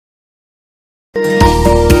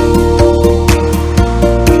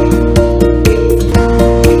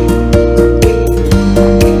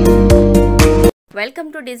Welcome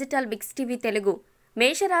to DigitalBixTV-Telugu.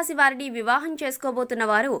 మేష రాశి వారిని వివాహం చేసుకోబోతున్న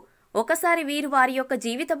వారు ఒకసారి వీరు వారి యొక్క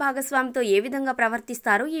జీవిత భాగస్వామితో ఏ విధంగా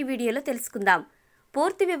ప్రవర్తిస్తారో ఈ వీడియోలో తెలుసుకుందాం.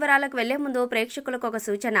 పూర్తి వివరాలకు వెళ్లే ముందు ప్రేక్షకులకు ఒక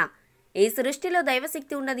సూచన. ఈ సృష్టిలో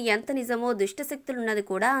దైవశక్తి ఉన్నది ఎంత నిజమో దుష్ట శక్తులున్నది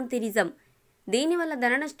కూడా అంతే నిజం. దీనివల్ల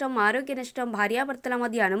ధన నష్టం, ఆరోగ్య నష్టం, భార్యాభర్తల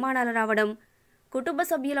మధ్య అనుమానాలు రావడం, కుటుంబ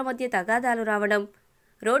సభ్యుల మధ్య తగాదాలు రావడం,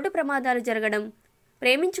 రోడ్డు ప్రమాదాలు జరగడం,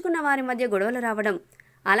 ప్రేమించుకున్న వారి మధ్య గొడవలు రావడం,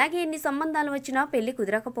 అలాగే ఎన్ని సంబంధాలు వచ్చినా పెళ్లి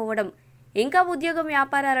కుదరకపోవడం, ఇంకా ఉద్యోగం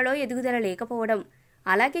వ్యాపారాలలో ఎదుగుదల లేకపోవడం,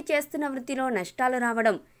 అలాగే చేస్తున్న వృత్తిలో నష్టాలు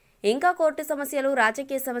రావడం, ఇంకా కోర్టు సమస్యలు,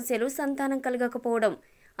 రాజకీయ సమస్యలు, సంతానం కలగకపోవడం,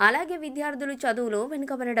 అలాగే విద్యార్థులు చదువులో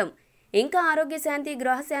వెనుకబడడం, ఇంకా ఆరోగ్య శాంతి,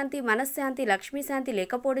 గృహశాంతి, మనశ్శాంతి, లక్ష్మీ శాంతి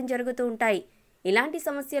లేకపోవడం జరుగుతూ ఉంటాయి. ఇలాంటి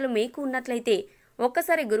సమస్యలు మీకు ఉన్నట్లయితే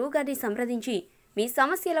ఒక్కసారి గురువుగారిని సంప్రదించి మీ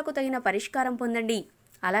సమస్యలకు తగిన పరిష్కారం పొందండి.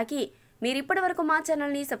 అలాగే మీరు ఇప్పటివరకు మా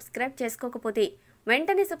ఛానల్ని సబ్స్క్రైబ్ చేసుకోకపోతే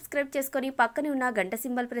వెంటనే సబ్స్క్రైబ్ చేసుకొని పక్కనే ఉన్న గంట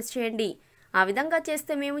సింబల్ ప్రెస్ చేయండి. ఆ విధంగా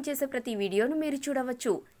చేస్తే మేము చేసే ప్రతి వీడియోను మీరు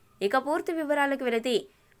చూడవచ్చు. ఇక పూర్తి వివరాలకు వెళితే,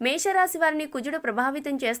 మేషరాశి వారిని కుజుడు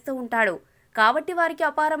ప్రభావితం చేస్తూ ఉంటాడు. కాబట్టి వారికి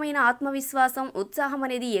అపారమైన ఆత్మవిశ్వాసం, ఉత్సాహం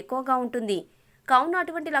అనేది ఎక్కువగా ఉంటుంది. కావున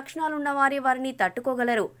అటువంటి లక్షణాలున్న వారిని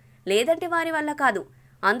తట్టుకోగలరు, లేదంటే వారి వల్ల కాదు.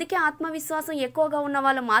 అందుకే ఆత్మవిశ్వాసం ఎక్కువగా ఉన్న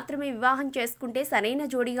వాళ్ళు మాత్రమే వివాహం చేసుకుంటే సరైన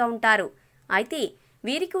జోడీగా ఉంటారు. అయితే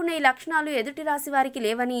వీరికి ఉన్న ఈ లక్షణాలు ఎదుటి రాశి వారికి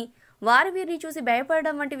లేవని, వారు వీరిని చూసి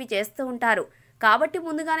భయపడడం వంటివి చేస్తూ ఉంటారు. కాబట్టి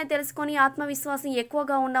ముందుగానే తెలుసుకొని ఆత్మవిశ్వాసం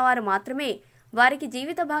ఎక్కువగా ఉన్నవారు మాత్రమే వారికి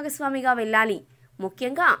జీవిత భాగస్వామిగా వెళ్ళాలి.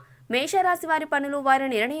 ముఖ్యంగా మేషరాశి వారి పనులు, వారి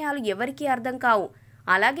నిర్ణయాలు ఎవరికీ అర్థం కావు.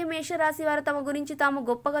 అలాగే మేషరాశి వారు తమ గురించి తాము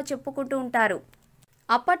గొప్పగా చెప్పుకుంటూ ఉంటారు.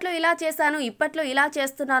 అప్పట్లో ఇలా చేశాను, ఇప్పట్లో ఇలా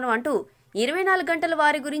చేస్తున్నాను అంటూ 24 గంటలు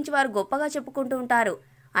వారి గురించి వారు గొప్పగా చెప్పుకుంటూ ఉంటారు.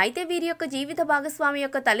 అయితే వీరి యొక్క జీవిత భాగస్వామి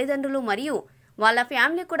యొక్క తల్లిదండ్రులు మరియు వాళ్ళ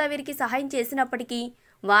ఫ్యామిలీ కూడా వీరికి సహాయం చేసినప్పటికీ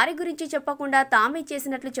వారి గురించి చెప్పకుండా తామే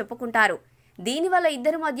చేసినట్లు చెప్పుకుంటారు. దీనివల్ల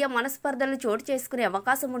ఇద్దరి మధ్య మనస్పర్ధలు చోటు చేసుకునే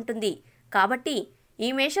అవకాశం ఉంటుంది. కాబట్టి ఈ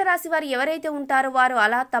మేషరాశి వారు ఎవరైతే ఉంటారో వారు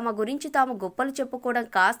అలా తమ గురించి తాము గొప్పలు చెప్పుకోవడం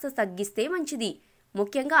కాస్త తగ్గిస్తే మంచిది.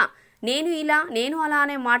 ముఖ్యంగా నేను ఇలా, నేను అలా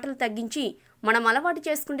అనే మాటలు తగ్గించి మనం అలవాటు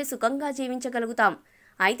చేసుకుంటే సుఖంగా జీవించగలుగుతాం.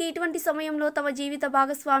 అయితే ఇటువంటి సమయంలో తమ జీవిత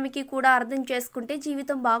భాగస్వామికి కూడా అర్థం చేసుకుంటే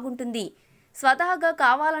జీవితం బాగుంటుంది. స్వతహాగా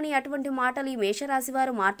కావాలని అటువంటి మాటలు ఈ మేషరాశి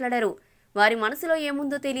వారు మాట్లాడరు. వారి మనసులో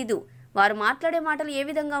ఏముందో తెలీదు. వారు మాట్లాడే మాటలు ఏ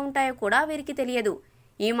విధంగా ఉంటాయో కూడా వీరికి తెలియదు.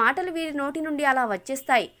 ఈ మాటలు వీరి నోటి నుండి అలా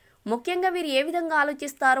వచ్చేస్తాయి. ముఖ్యంగా వీరు ఏ విధంగా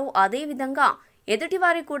ఆలోచిస్తారో అదే విధంగా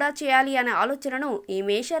ఎదుటివారి కూడా చేయాలి అనే ఆలోచనను ఈ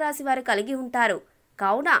మేషరాశి వారు కలిగి ఉంటారు.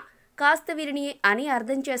 కావున కాస్త వీరిని అని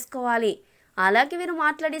అర్థం చేసుకోవాలి. అలాగే వీరు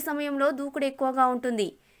మాట్లాడే సమయంలో దూకుడు ఎక్కువగా ఉంటుంది.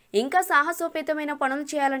 ఇంకా సాహసోపేతమైన పనులు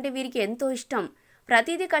చేయాలంటే వీరికి ఎంతో ఇష్టం.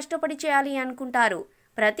 ప్రతిదీ కష్టపడి చేయాలి అనుకుంటారు.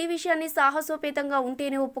 ప్రతి విషయాన్ని సాహసోపేతంగా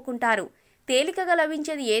ఉంటేనే ఒప్పుకుంటారు. తేలికగా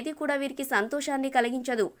లభించేది ఏది కూడా వీరికి సంతోషాన్ని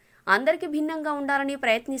కలిగించదు. అందరికీ భిన్నంగా ఉండాలని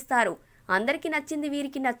ప్రయత్నిస్తారు. అందరికీ నచ్చింది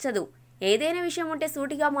వీరికి నచ్చదు. ఏదైనా విషయం ఉంటే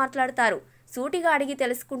సూటిగా మాట్లాడతారు, సూటిగా అడిగి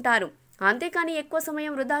తెలుసుకుంటారు. అంతేకాని ఎక్కువ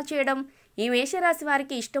సమయం వృధా చేయడం ఈ మేషరాశి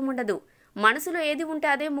వారికి ఇష్టం ఉండదు. మనసులో ఏది ఉంటే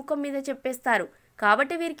అదే ముఖం మీద చెప్పేస్తారు.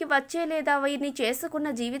 కాబట్టి వీరికి వచ్చే లేదా వీరిని చేసుకున్న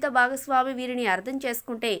జీవిత భాగస్వామి వీరిని అర్థం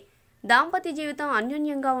చేసుకుంటే దాంపత్య జీవితం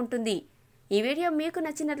అన్యోన్యంగా ఉంటుంది. ఈ వీడియో మీకు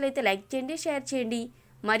నచ్చినట్లయితే లైక్ చేయండి, షేర్ చేయండి.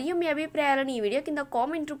 మరియు మీ అభిప్రాయాలను ఈ వీడియో కింద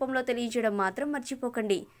కామెంట్ రూపంలో తెలియజేయడం మాత్రం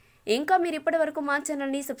మర్చిపోకండి. ఇంకా మీరు ఇప్పటివరకు మా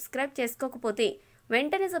ఛానల్ని సబ్స్క్రైబ్ చేసుకోకపోతే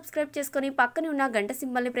వెంటనే సబ్స్క్రైబ్ చేసుకొని పక్కనే ఉన్న గంట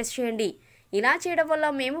సింబల్ని ప్రెస్ చేయండి. ఇలా చేయడం వల్ల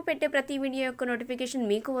మేము పెట్టే ప్రతి వీడియో యొక్క నోటిఫికేషన్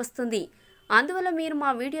మీకు వస్తుంది. అందువల్ల మీరు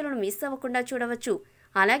మా వీడియోలను మిస్ అవ్వకుండా చూడవచ్చు.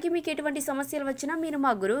 అలాగే మీకు ఎటువంటి సమస్యలు వచ్చినా మీరు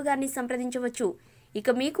మా గురువు గారిని సంప్రదించవచ్చు. ఇక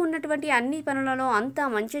మీకు ఉన్నటువంటి అన్ని పనులలో అంతా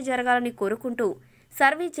మంచి జరగాలని కోరుకుంటూ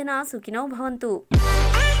సర్వే జన సుఖినో భవంతు.